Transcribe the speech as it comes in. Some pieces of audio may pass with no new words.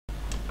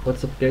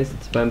What's up guys,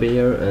 it's Bambi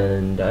here,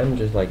 and I'm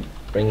just like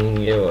bringing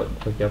you a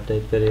quick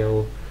update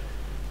video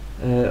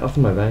off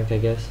my bank, I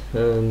guess.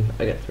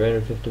 I got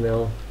 350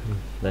 mil,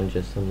 then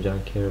just some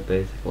junk here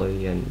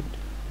basically, and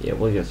yeah,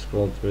 we'll just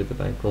scroll through the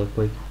bank real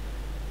quick.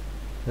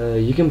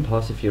 You can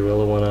pause if you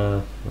really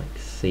wanna like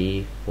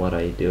see what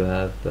I do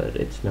have, but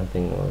it's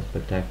nothing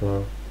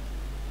spectacular.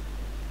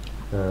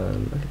 I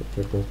got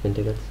 13 spin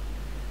tickets.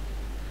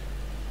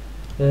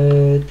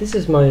 This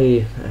is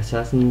my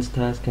assassin's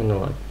task, kind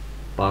of like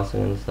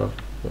bossing and stuff.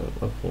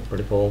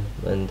 Pretty cool.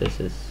 And this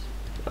is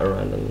a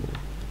random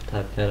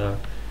tab, kinda.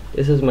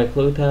 This is my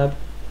clue tab,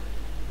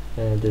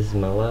 and this is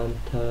my lamp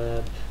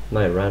tab,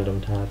 my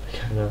random tab,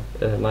 kinda.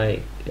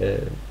 My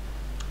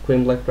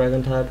queen black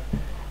dragon tab,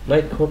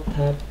 my corp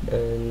tab,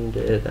 and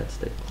that's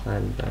the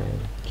clan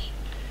bank.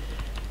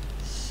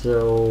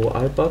 So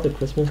I bought the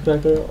Christmas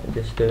cracker. I'll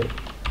just do it.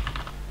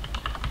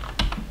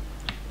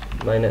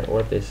 My net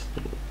worth is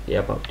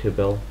about 2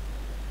 bill.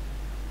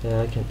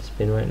 Yeah, I can't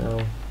spin right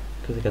now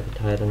because I got the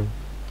Titan,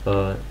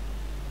 but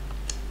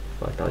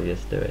fuck, I'll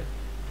just do it.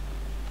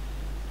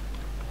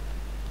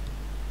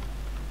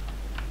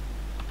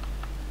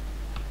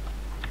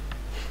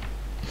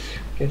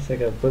 Guess I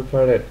got blue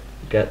product.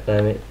 God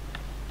damn it.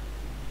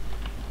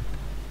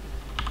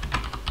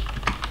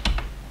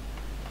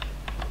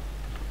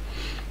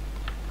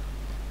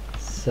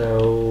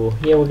 So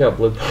yeah, we got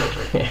blue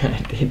product.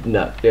 I did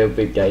not do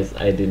it, guys.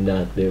 I did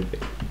not do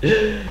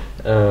it.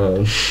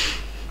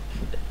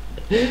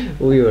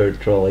 We were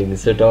trolling,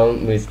 so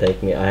don't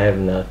mistake me. I have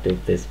not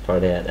did this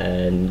part yet,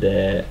 and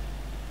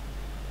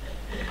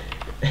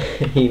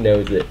he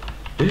knows it.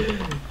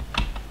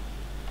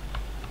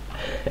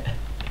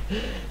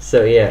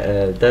 So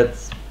yeah,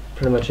 that's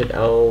pretty much it.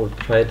 I'll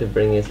try to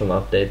bring you some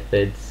update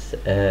vids,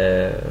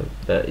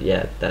 but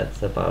yeah,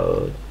 that's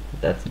about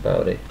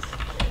it.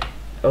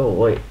 Oh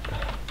wait,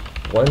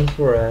 once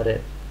we're at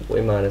it,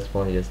 we might as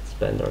well just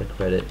spend our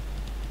credit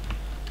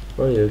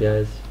for you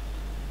guys.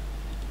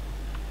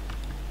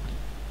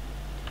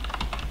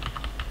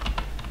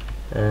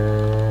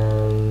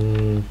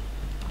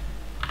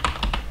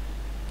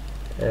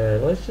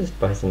 Let's just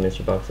buy some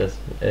mystery boxes.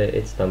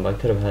 It's dumb. I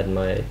could have had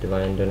my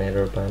divine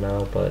donator by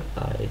now, but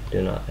I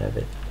do not have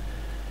it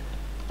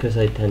because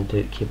I tend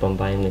to keep on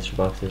buying mystery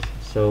boxes.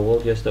 So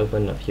we'll just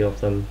open a few of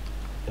them.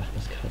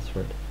 Batman's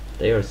Password.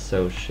 They are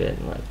so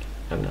shit. Like,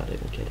 I'm not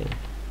even kidding.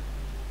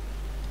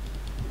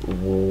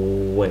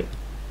 Wait.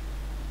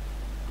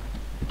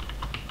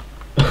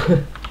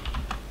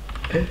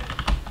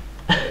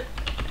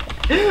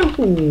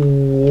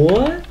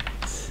 What?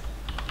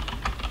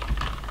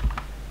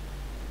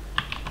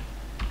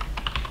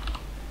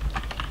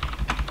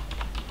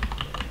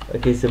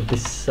 Okay, so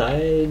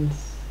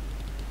besides,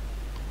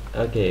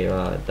 okay,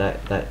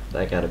 that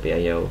gotta be a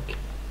yoke.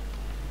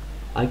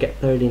 I got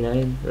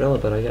 39, really,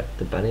 but I got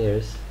the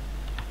banners.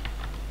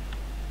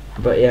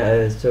 But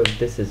yeah, so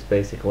this is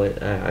basically,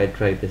 I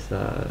tried this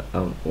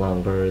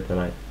longer than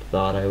I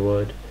thought I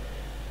would.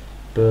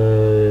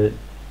 But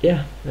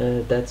yeah,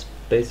 that's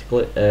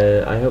basically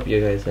I hope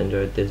you guys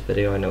enjoyed this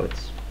video. I know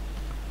it's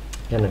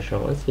kind of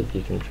short. Let's see if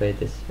you can trade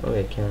this. Oh,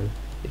 you can.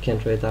 You can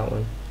trade that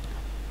one.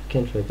 You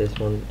can trade this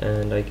one,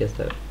 and I guess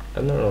that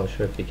I'm not really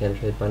sure if you can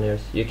trade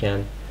banners. You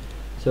can.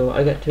 So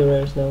I got 2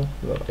 rares now.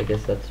 Well, I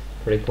guess that's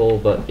pretty cool.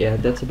 But yeah,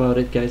 that's about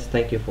it, guys.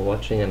 Thank you for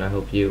watching, and I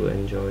hope you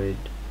enjoyed.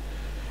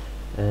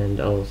 And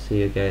I'll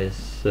see you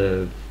guys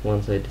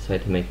once I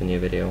decide to make a new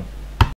video.